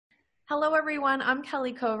Hello, everyone. I'm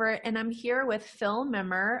Kelly Covert, and I'm here with Phil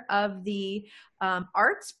Memmer of the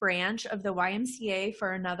arts branch of the YMCA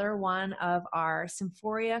for another one of our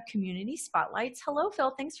Symphoria community spotlights. Hello,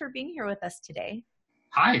 Phil. Thanks for being here with us today.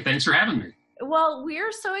 Hi, thanks for having me. Well,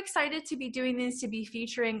 we're so excited to be doing this, to be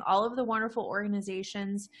featuring all of the wonderful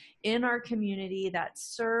organizations in our community that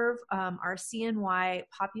serve our CNY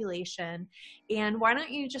population. And why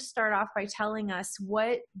don't you just start off by telling us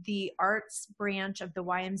what the arts branch of the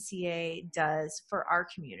YMCA does for our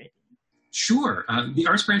community? Sure. The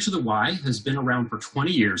Arts Branch of the Y has been around for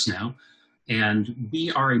 20 years now, and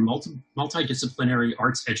we are a multidisciplinary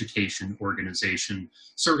arts education organization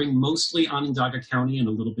serving mostly Onondaga County and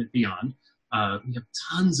a little bit beyond. We have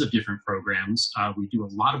tons of different programs. We do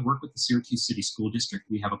a lot of work with the Syracuse City School District.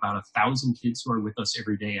 We have about 1,000 kids who are with us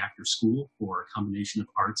every day after school for a combination of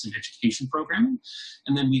arts and education programming.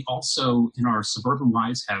 And then we also, in our suburban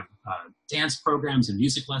Ys, have dance programs and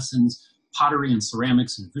music lessons, pottery and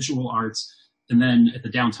ceramics and visual arts. And then at the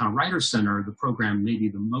Downtown Writers Center, the program maybe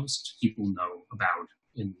the most people know about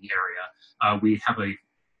in the area. We have a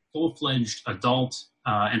full-fledged adult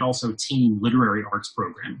and also teen literary arts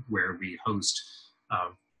program where we host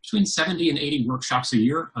between 70 and 80 workshops a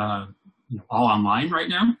year, all online right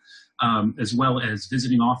now, as well as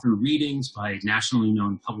visiting author readings by nationally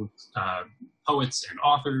known public poets and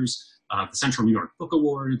authors, the Central New York Book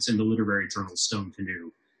Awards, and the literary journal Stone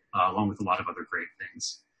Canoe, along with a lot of other great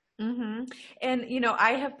things. Mm-hmm. And,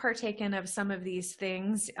 I have partaken of some of these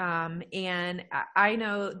things, and I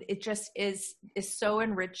know it just is so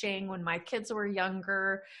enriching. When my kids were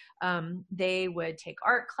younger, they would take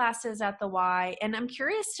art classes at the Y. And I'm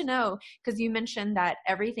curious to know, because you mentioned that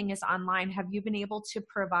everything is online, have you been able to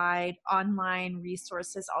provide online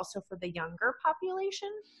resources also for the younger population?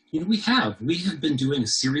 We have been doing a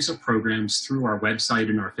series of programs through our website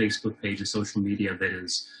and our Facebook page and social media that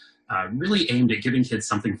is really aimed at giving kids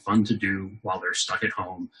something fun to do while they're stuck at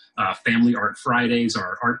home. Family Art Fridays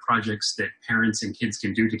are art projects that parents and kids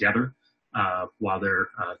can do together while they're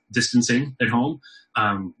distancing at home.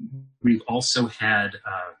 We've also had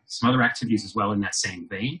some other activities as well in that same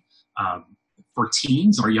vein. For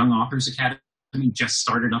teens, our Young Authors Academy just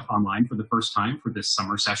started up online for the first time for this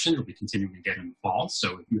summer session. It'll be continuing again in the fall.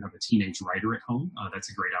 So if you have a teenage writer at home, that's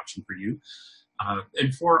a great option for you.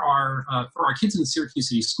 And for our kids in the Syracuse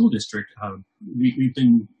City School District, we've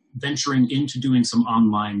been venturing into doing some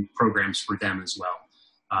online programs for them as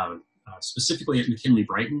well. Specifically at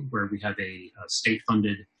McKinley-Brighton, where we have a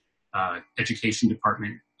state-funded education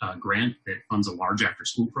department grant that funds a large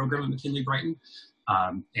after-school program at McKinley-Brighton,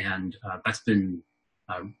 and that's been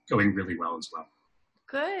going really well as well.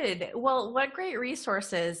 Good. Well, what great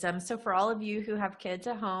resources. So for all of you who have kids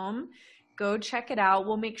at home, go check it out.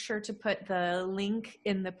 We'll make sure to put the link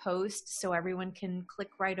in the post so everyone can click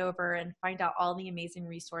right over and find out all the amazing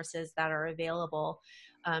resources that are available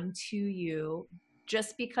to you,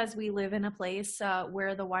 just because we live in a place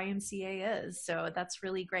where the YMCA is. So that's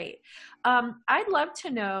really great. I'd love to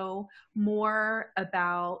know more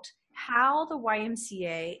about how the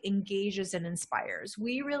YMCA engages and inspires.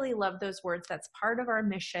 We really love those words. That's part of our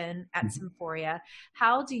mission at Symphoria.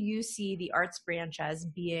 How do you see the arts branch as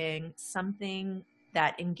being something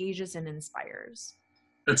that engages and inspires?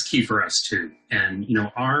 That's key for us too. And,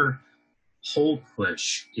 our whole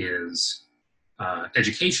push is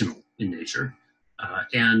educational in nature.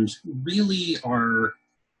 And really our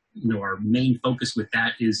main focus with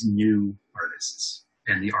that is new artists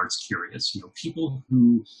and the arts curious, people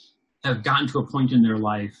who have gotten to a point in their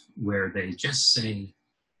life where they just say,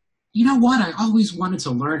 you know what, I always wanted to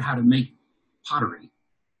learn how to make pottery.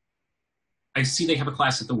 I see they have a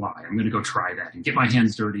class at the Y. I'm going to go try that and get my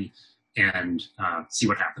hands dirty and see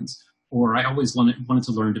what happens. Or I always wanted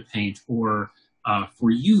to learn to paint. Or for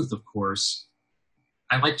youth, of course,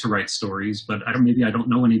 I like to write stories, but maybe I don't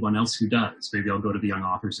know anyone else who does. Maybe I'll go to the Young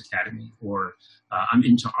Authors Academy. Or I'm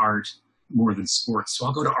into art more than sports, so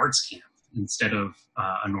I'll go to arts camp instead of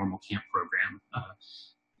a normal camp program.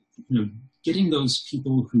 Getting those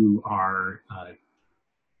people who are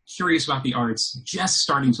curious about the arts, just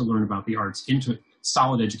starting to learn about the arts, into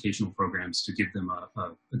solid educational programs to give them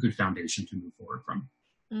a good foundation to move forward from.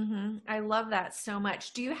 Mm-hmm. I love that so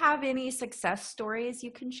much. Do you have any success stories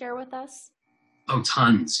you can share with us? Oh,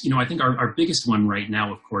 tons. I think our biggest one right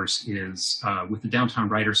now, of course, is with the Downtown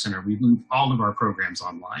Writers Center. We've moved all of our programs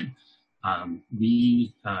online.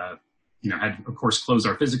 We had, of course, closed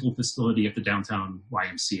our physical facility at the downtown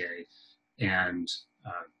YMCA and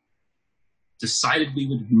decided we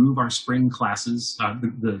would move our spring classes.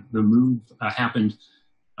 The move happened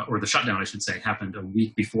or the shutdown, I should say, happened a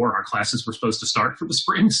week before our classes were supposed to start for the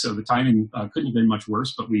spring. So the timing couldn't have been much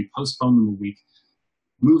worse, but we postponed them a week,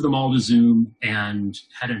 moved them all to Zoom, and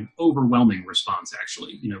had an overwhelming response,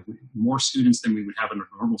 actually. More students than we would have under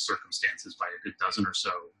normal circumstances by a good dozen or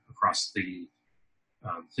so across the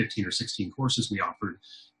 15 or 16 courses we offered,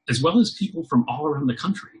 as well as people from all around the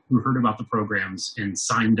country who heard about the programs and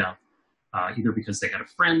signed up, either because they had a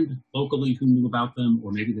friend locally who knew about them,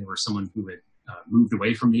 or maybe they were someone who had moved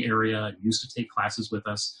away from the area and used to take classes with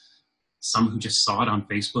us, some who just saw it on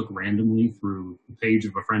Facebook randomly through the page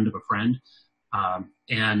of a friend of a friend.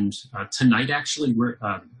 And tonight, actually, we're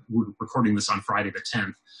recording this on Friday the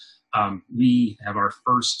 10th. We have our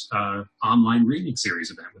first online reading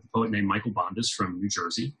series event with a poet named Michael Bondis from New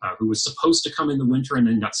Jersey, who was supposed to come in the winter and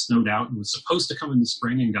then got snowed out, and was supposed to come in the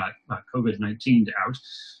spring and got COVID-19'd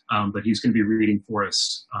out. But he's going to be reading for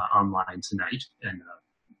us online tonight. And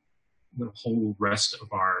the whole rest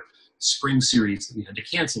of our spring series that we had to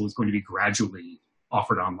cancel is going to be gradually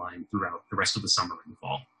offered online throughout the rest of the summer and the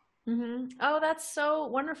fall. Mm-hmm. Oh, that's so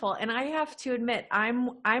wonderful. And I have to admit,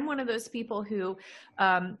 I'm one of those people who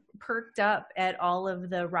perked up at all of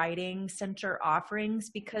the writing center offerings,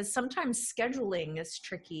 because sometimes scheduling is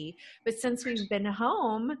tricky. But since we've been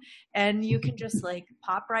home and you can just like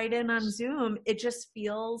pop right in on Zoom, it just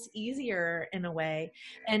feels easier in a way.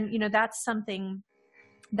 And, that's something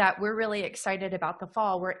that we're really excited about the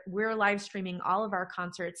fall. We're live streaming all of our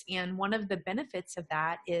concerts. And one of the benefits of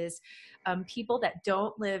that is people that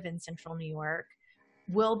don't live in Central New York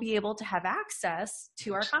will be able to have access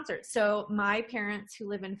to our concerts. So my parents who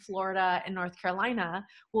live in Florida and North Carolina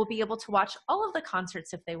will be able to watch all of the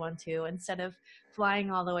concerts if they want to, instead of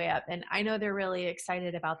flying all the way up. And I know they're really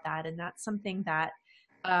excited about that. And that's something that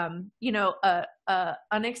a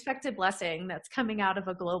unexpected blessing that's coming out of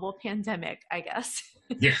a global pandemic, I guess.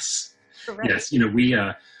 Yes. Right. Yes.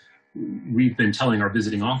 We've been telling our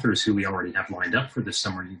visiting authors who we already have lined up for this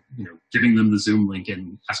summer, giving them the Zoom link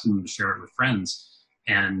and asking them to share it with friends.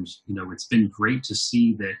 And, it's been great to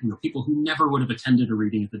see that, people who never would have attended a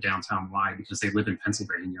reading at the Downtown Y because they live in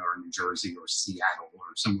Pennsylvania or New Jersey or Seattle or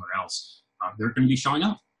somewhere else, they're going to be showing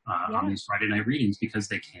up on these Friday night readings because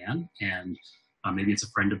they can. And maybe it's a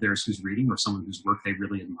friend of theirs who's reading, or someone whose work they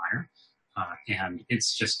really admire. And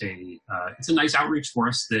it's just it's a nice outreach for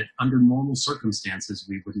us that under normal circumstances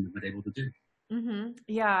we wouldn't have been able to do. Mm-hmm.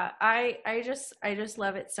 Yeah, I just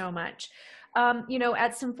love it so much.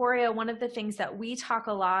 At Symphoria, one of the things that we talk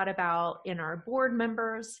a lot about in our board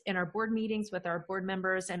meetings with our board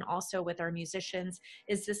members, and also with our musicians,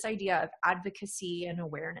 is this idea of advocacy and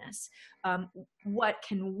awareness. What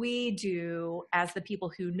can we do as the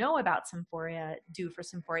people who know about Symphoria do for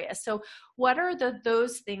Symphoria? So what are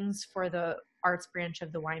those things for the arts branch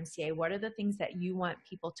of the YMCA? What are the things that you want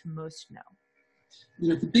people to most know?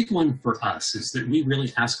 The big one for us is that we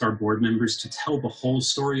really ask our board members to tell the whole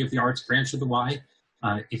story of the arts branch of the Y,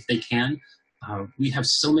 if they can. We have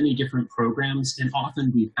so many different programs, and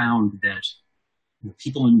often we found that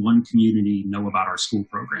people in one community know about our school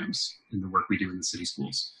programs and the work we do in the city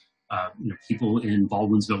schools. People in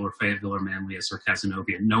Baldwinsville or Fayetteville or Manlius or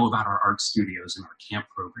Casanova know about our art studios and our camp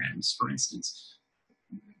programs, for instance.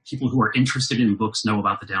 People who are interested in books know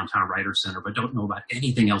about the Downtown Writers Center, but don't know about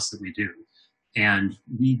anything else that we do. And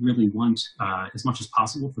we really want, as much as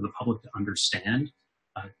possible, for the public to understand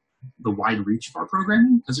the wide reach of our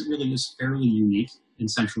programming, because it really is fairly unique in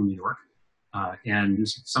Central New York, and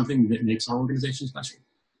is something that makes our organization special.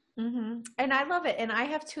 Mm-hmm. And I love it. And I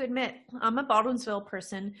have to admit, I'm a Baldwinsville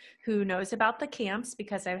person who knows about the camps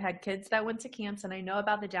because I've had kids that went to camps, and I know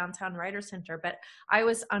about the Downtown Writer Center, but I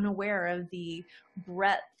was unaware of the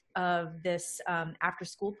breadth of this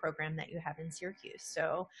after-school program that you have in Syracuse.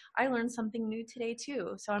 So I learned something new today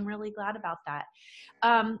too. So I'm really glad about that.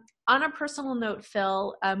 On a personal note,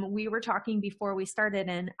 Phil, we were talking before we started,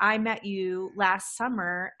 and I met you last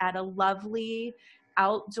summer at a lovely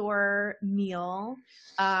outdoor meal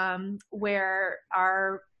where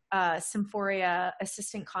our Symphoria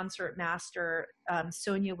assistant concert master,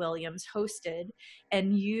 Sonia Williams, hosted,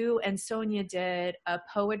 and you and Sonia did a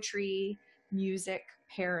poetry music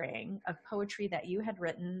pairing of poetry that you had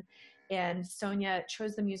written, and Sonia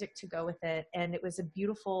chose the music to go with it, and it was a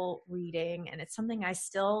beautiful reading, and it's something I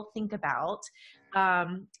still think about,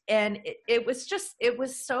 and it was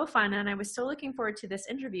so fun, and I was so looking forward to this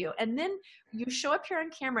interview. And then you show up here on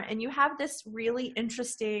camera and you have this really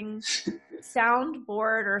interesting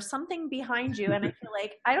soundboard or something behind you, and I feel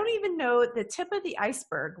like I don't even know the tip of the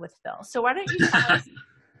iceberg with Phil, so why don't you tell us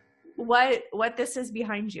what this is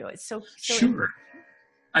behind you? It's so sure.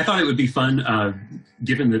 I thought it would be fun,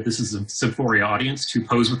 given that this is a Symphoria audience, to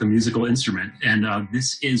pose with a musical instrument. And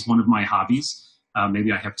this is one of my hobbies.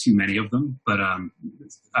 Maybe I have too many of them, but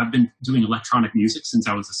I've been doing electronic music since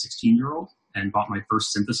I was a 16-year-old and bought my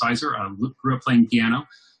first synthesizer. I grew up playing piano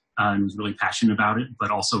and was really passionate about it,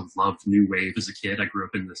 but also loved new wave as a kid. I grew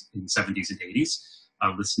up in the 70s and 80s,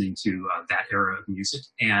 listening to that era of music.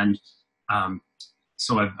 And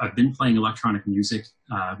so I've been playing electronic music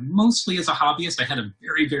mostly as a hobbyist. I had a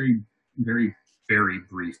very, very, very, very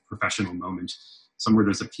brief professional moment. Somewhere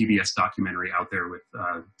there's a PBS documentary out there with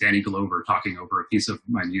Danny Glover talking over a piece of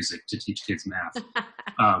my music to teach kids math.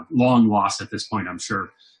 Long lost at this point, I'm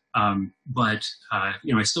sure. But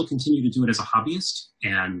I still continue to do it as a hobbyist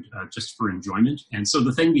and just for enjoyment. And so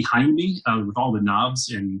the thing behind me with all the knobs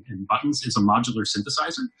and buttons is a modular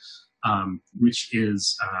synthesizer, which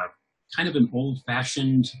is kind of an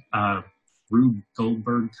old-fashioned Rube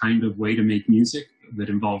Goldberg kind of way to make music that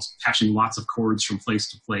involves patching lots of chords from place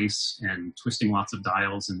to place and twisting lots of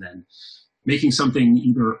dials and then making something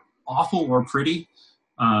either awful or pretty,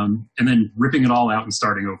 and then ripping it all out and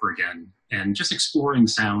starting over again and just exploring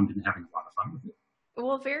sound and having a lot of fun with it.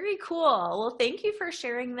 Well, very cool. Well, thank you for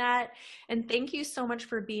sharing that. And thank you so much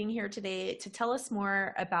for being here today to tell us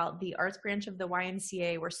more about the arts branch of the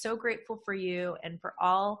YMCA. We're so grateful for you and for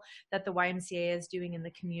all that the YMCA is doing in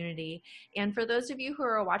the community. And for those of you who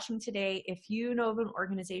are watching today, if you know of an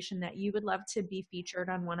organization that you would love to be featured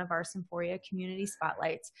on one of our Symphoria community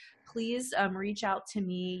spotlights, please reach out to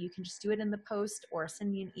me. You can just do it in the post or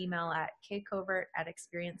send me an email at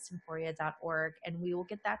kcovert@experiencesymphoria.org and we will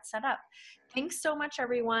get that set up. Thanks so much,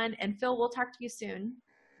 everyone. And Phil, we'll talk to you soon.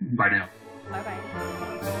 Bye now.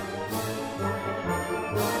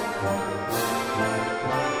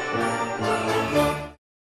 Bye-bye.